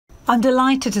I'm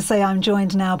delighted to say I'm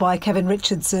joined now by Kevin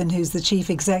Richardson, who's the Chief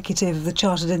Executive of the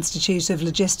Chartered Institute of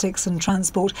Logistics and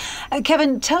Transport.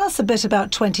 Kevin, tell us a bit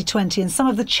about 2020 and some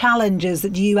of the challenges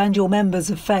that you and your members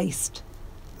have faced.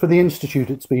 For the Institute,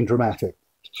 it's been dramatic.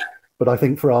 But I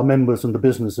think for our members and the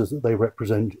businesses that they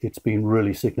represent, it's been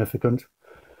really significant.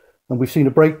 And we've seen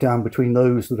a breakdown between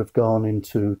those that have gone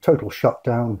into total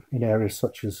shutdown in areas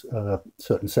such as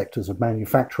certain sectors of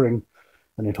manufacturing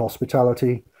and in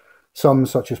hospitality, some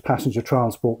such as passenger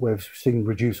transport where we've seen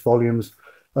reduced volumes,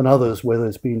 and others where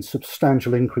there's been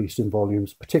substantial increase in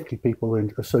volumes, particularly people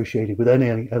associated with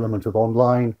any element of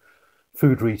online,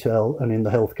 food retail and in the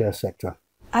healthcare sector.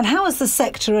 And how has the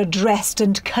sector addressed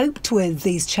and coped with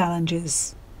these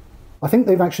challenges? I think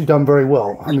they've actually done very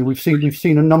well. I mean, we've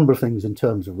seen a number of things in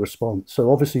terms of response. So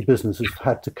obviously businesses have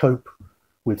had to cope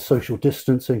with social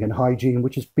distancing and hygiene,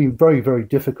 which has been very, very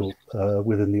difficult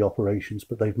within the operations,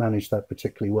 but they've managed that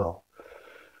particularly well.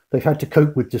 They've had to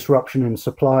cope with disruption in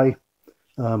supply,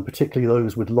 particularly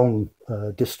those with long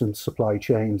distance supply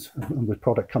chains and with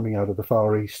product coming out of the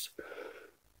Far East.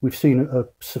 We've seen a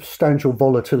substantial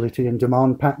volatility in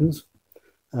demand patterns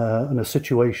and a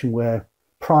situation where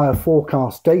prior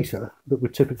forecast data that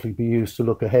would typically be used to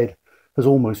look ahead has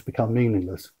almost become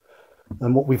meaningless.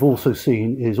 And what we've also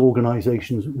seen is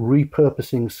organisations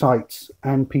repurposing sites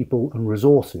and people and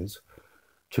resources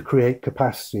to create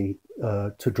capacity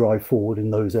to drive forward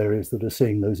in those areas that are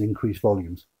seeing those increased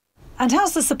volumes. And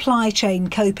how's the supply chain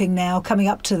coping now, coming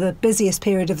up to the busiest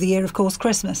period of the year, of course,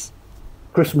 Christmas?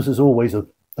 Christmas is always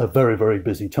a very, very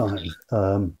busy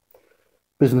time.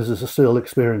 Businesses are still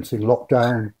experiencing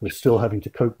lockdown. We're still having to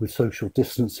cope with social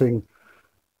distancing.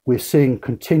 We're seeing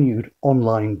continued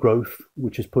online growth,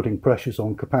 which is putting pressures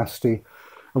on capacity.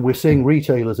 And we're seeing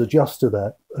retailers adjust to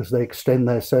that as they extend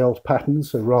their sales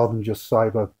patterns. So rather than just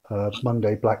Cyber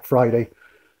Monday, Black Friday,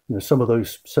 some of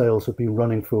those sales have been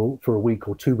running for a week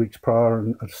or 2 weeks prior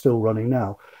and are still running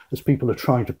now as people are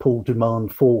trying to pull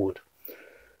demand forward.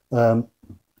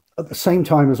 At the same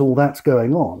time as all that's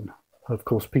going on, of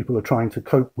course, people are trying to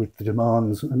cope with the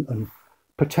demands and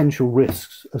potential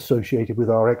risks associated with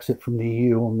our exit from the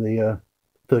EU on the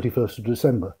 31st of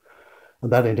December.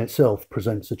 And that in itself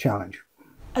presents a challenge.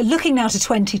 Looking now to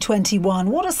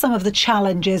 2021, what are some of the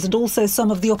challenges and also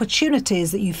some of the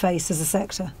opportunities that you face as a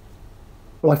sector?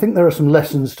 Well, I think there are some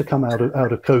lessons to come out of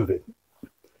COVID.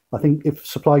 I think if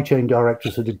supply chain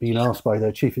directors had been asked by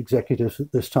their chief executives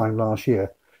at this time last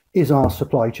year, is our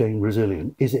supply chain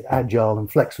resilient? Is it agile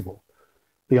and flexible?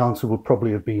 The answer would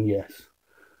probably have been yes.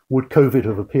 Would COVID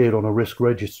have appeared on a risk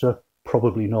register?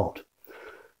 Probably not.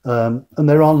 And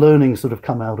there are learnings that have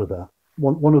come out of that.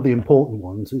 One of the important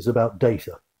ones is about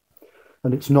data.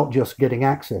 And it's not just getting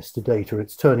access to data,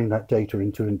 it's turning that data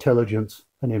into intelligence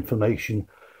and information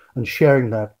and sharing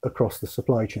that across the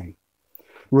supply chain.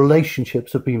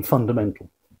 Relationships have been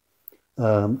fundamental.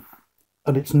 And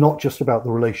it's not just about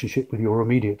the relationship with your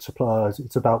immediate suppliers,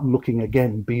 it's about looking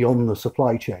again beyond the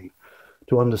supply chain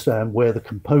to understand where the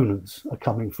components are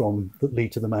coming from that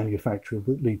lead to the manufacture,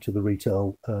 that lead to the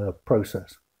retail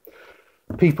process.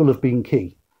 People have been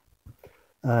key.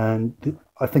 And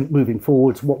I think moving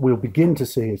forwards, what we'll begin to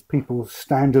see is people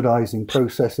standardizing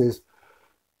processes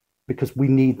because we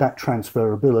need that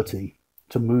transferability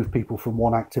to move people from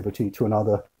one activity to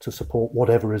another to support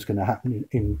whatever is going to happen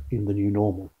in the new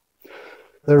normal.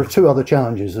 There are two other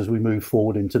challenges as we move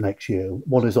forward into next year.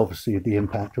 One is obviously the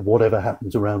impact of whatever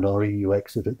happens around our EU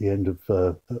exit at the end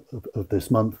of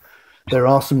this month. There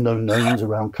are some known knowns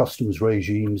around customs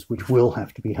regimes which will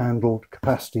have to be handled.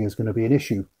 Capacity is going to be an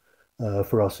issue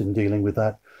for us in dealing with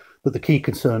that. But the key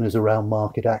concern is around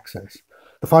market access.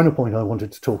 The final point I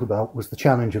wanted to talk about was the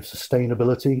challenge of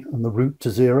sustainability and the route to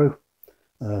zero.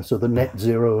 So the net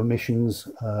zero emissions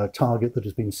target that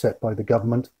has been set by the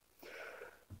government.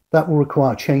 That will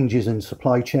require changes in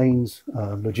supply chains.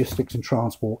 Logistics and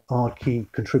transport are key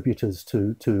contributors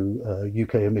to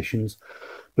UK emissions.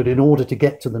 But in order to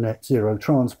get to the net zero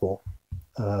transport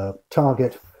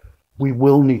target, we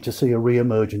will need to see a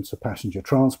re-emergence of passenger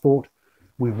transport.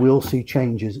 We will see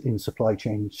changes in supply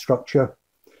chain structure.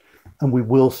 And we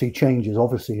will see changes,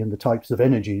 obviously, in the types of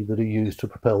energy that are used to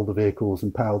propel the vehicles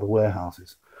and power the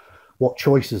warehouses. What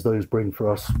choices those bring for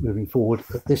us moving forward,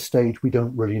 at this stage, we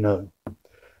don't really know.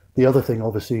 The other thing,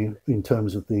 obviously, in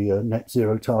terms of the net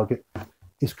zero target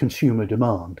is consumer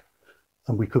demand.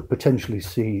 And we could potentially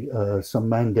see some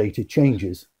mandated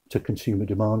changes to consumer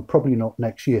demand, probably not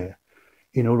next year,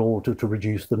 in order to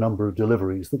reduce the number of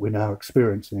deliveries that we're now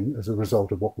experiencing as a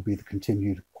result of what will be the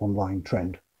continued online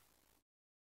trend.